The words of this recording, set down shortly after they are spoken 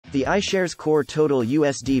The iShares Core Total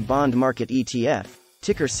USD Bond Market ETF,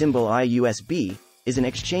 ticker symbol IUSB, is an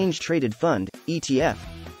exchange-traded fund, ETF,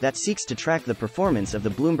 that seeks to track the performance of the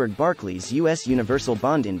Bloomberg Barclays U.S. Universal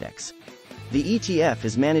Bond Index. The ETF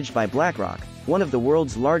is managed by BlackRock, one of the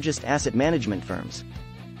world's largest asset management firms.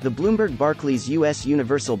 The Bloomberg Barclays U.S.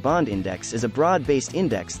 Universal Bond Index is a broad-based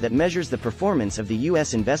index that measures the performance of the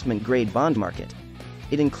U.S. investment-grade bond market.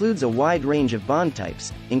 It includes a wide range of bond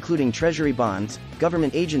types, including Treasury bonds,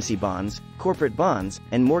 government agency bonds, corporate bonds,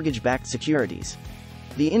 and mortgage-backed securities.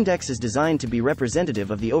 The index is designed to be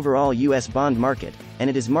representative of the overall U.S. bond market, and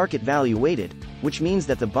it is market value weighted, which means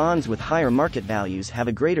that the bonds with higher market values have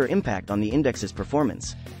a greater impact on the index's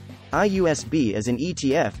performance. IUSB is an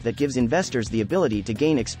ETF that gives investors the ability to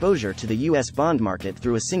gain exposure to the U.S. bond market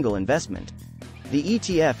through a single investment. The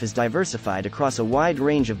ETF is diversified across a wide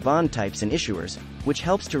range of bond types and issuers, which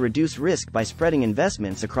helps to reduce risk by spreading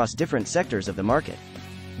investments across different sectors of the market.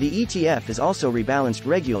 The ETF is also rebalanced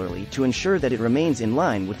regularly to ensure that it remains in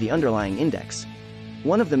line with the underlying index.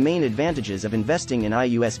 One of the main advantages of investing in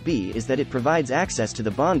IUSB is that it provides access to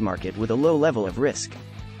the bond market with a low level of risk.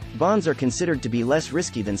 Bonds are considered to be less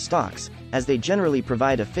risky than stocks, as they generally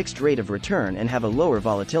provide a fixed rate of return and have a lower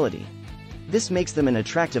volatility. This makes them an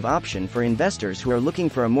attractive option for investors who are looking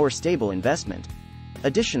for a more stable investment.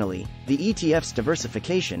 Additionally, the ETF's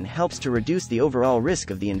diversification helps to reduce the overall risk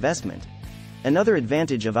of the investment. Another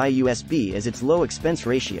advantage of IUSB is its low expense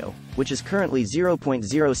ratio, which is currently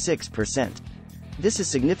 0.06%. This is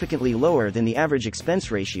significantly lower than the average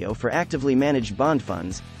expense ratio for actively managed bond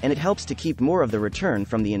funds, and it helps to keep more of the return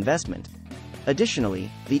from the investment.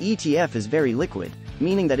 Additionally, the ETF is very liquid,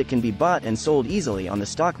 meaning that it can be bought and sold easily on the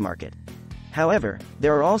stock market. However,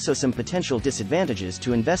 there are also some potential disadvantages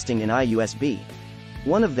to investing in IUSB.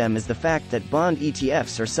 One of them is the fact that bond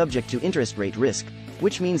ETFs are subject to interest rate risk,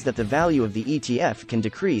 which means that the value of the ETF can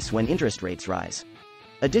decrease when interest rates rise.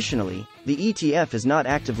 Additionally, the ETF is not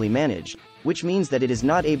actively managed, which means that it is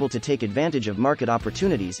not able to take advantage of market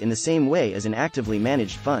opportunities in the same way as an actively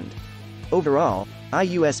managed fund. Overall,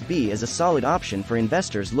 IUSB is a solid option for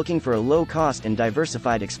investors looking for a low-cost and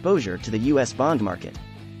diversified exposure to the U.S. bond market.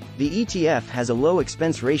 The ETF has a low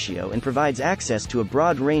expense ratio and provides access to a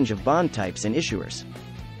broad range of bond types and issuers.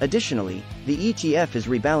 Additionally, the ETF is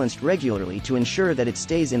rebalanced regularly to ensure that it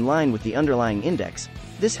stays in line with the underlying index.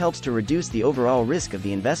 This helps to reduce the overall risk of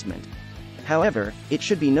the investment. However, it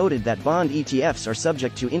should be noted that bond ETFs are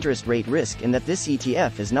subject to interest rate risk and that this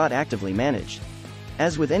ETF is not actively managed.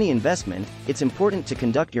 As with any investment, it's important to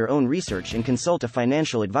conduct your own research and consult a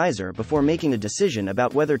financial advisor before making a decision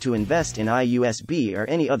about whether to invest in IUSB or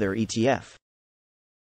any other ETF.